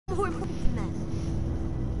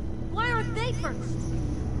they first?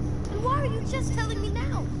 And why are you just telling me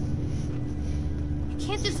now? You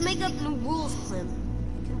can't just make up new rules, Clem.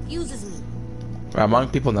 It confuses me. We're among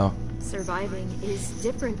people now. Surviving is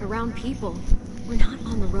different around people. We're not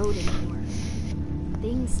on the road anymore.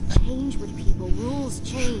 Things change with people. Rules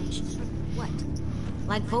change. What?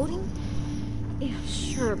 Like voting? Yeah,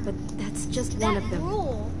 sure, but that's just one of them. That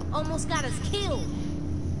rule almost got us killed.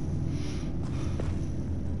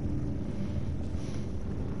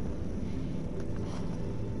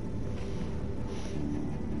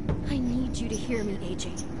 I need you to hear me,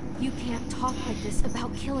 AJ. You can't talk like this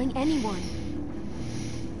about killing anyone.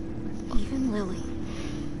 Even Lily.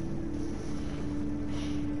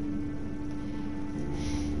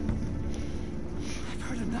 I've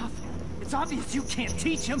heard enough. It's obvious you can't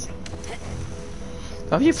teach him.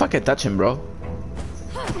 How you fucking touch him, bro?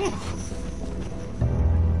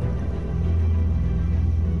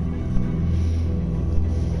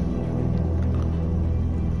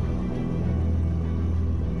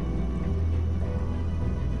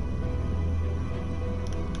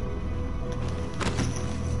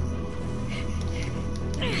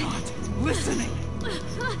 Not listening.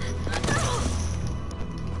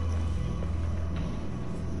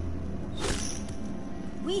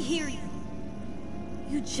 We hear you.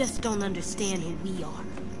 You just don't understand who we are.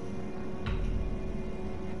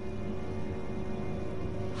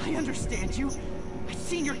 I understand you. I've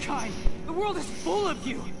seen your kind. The world is full of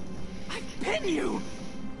you. I've been you.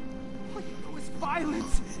 All you know is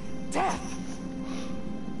violence, death.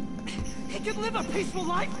 He could live a peaceful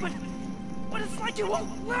life, but it's like you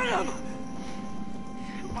won't let him.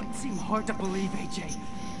 It might seem hard to believe, AJ.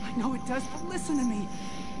 I know it does, but listen to me.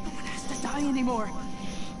 No one has to die anymore.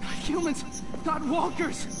 Not humans, not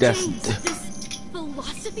walkers. James, this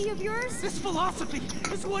philosophy of yours? This philosophy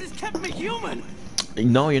is what has kept me human.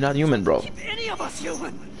 No, you're not human, bro. Keep any of us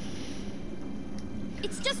human.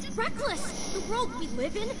 It's just reckless. The world we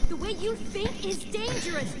live in, the way you think, is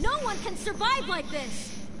dangerous. No one can survive like this.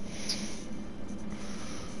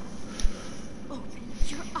 Open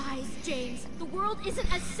your eyes, James. The world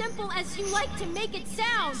isn't as simple as you like to make it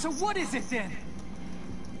sound. So what is it then?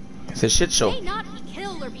 It's a shit It show. may not be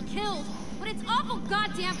kill or be killed, but it's awful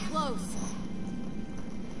goddamn close.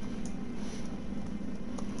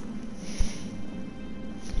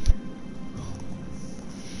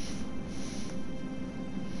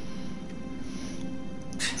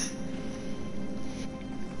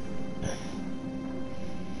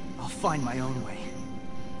 I'll find my own way.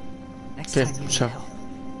 Next Okay, time you need sure. help,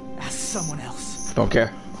 ask someone else. Don't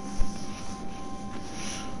care.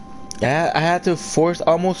 Yeah, I had to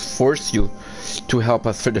almost force you to help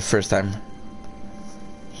us for the first time.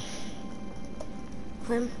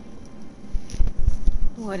 Clem,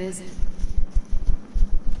 What is it?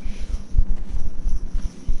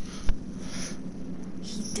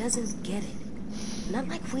 he doesn't get it. Not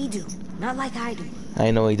like we do. Not like I do.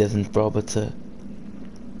 I know he doesn't, bro, but it's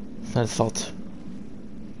not his fault.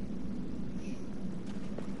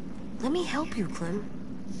 Let me help you, Clem.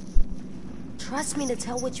 Trust me to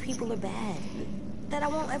tell which people are bad. That I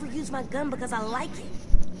won't ever use my gun because I like it.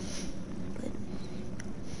 But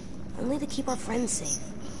only to keep our friends safe.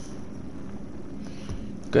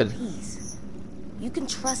 Good. Please. You can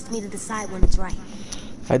trust me to decide when it's right.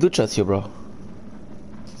 I do trust you, bro.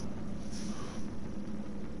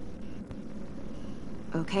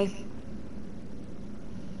 Okay.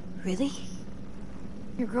 Really?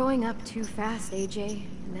 You're growing up too fast, AJ,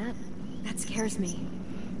 and that scares me.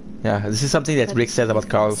 Yeah, this is something that But Rick says about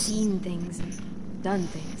you've Carl. seen things and done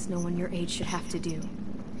things no one your age should have to do.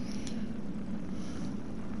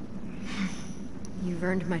 You've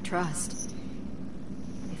earned my trust.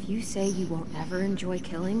 If you say you won't ever enjoy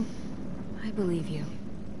killing, I believe you.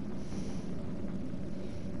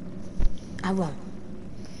 I won't.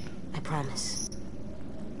 I promise.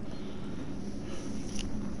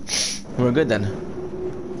 We're good then.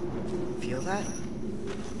 Feel that?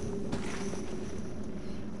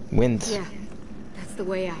 Wind. Yeah, that's the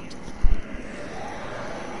way out.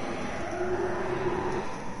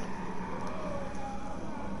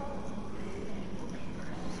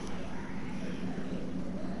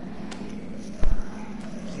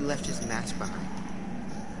 He left his mask behind.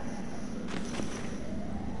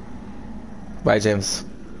 Bye, James.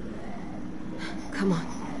 Come on.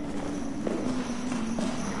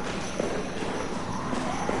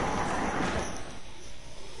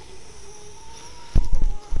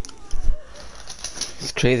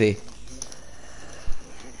 It's crazy.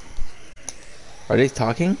 Are they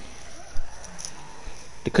talking?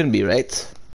 They couldn't be, right?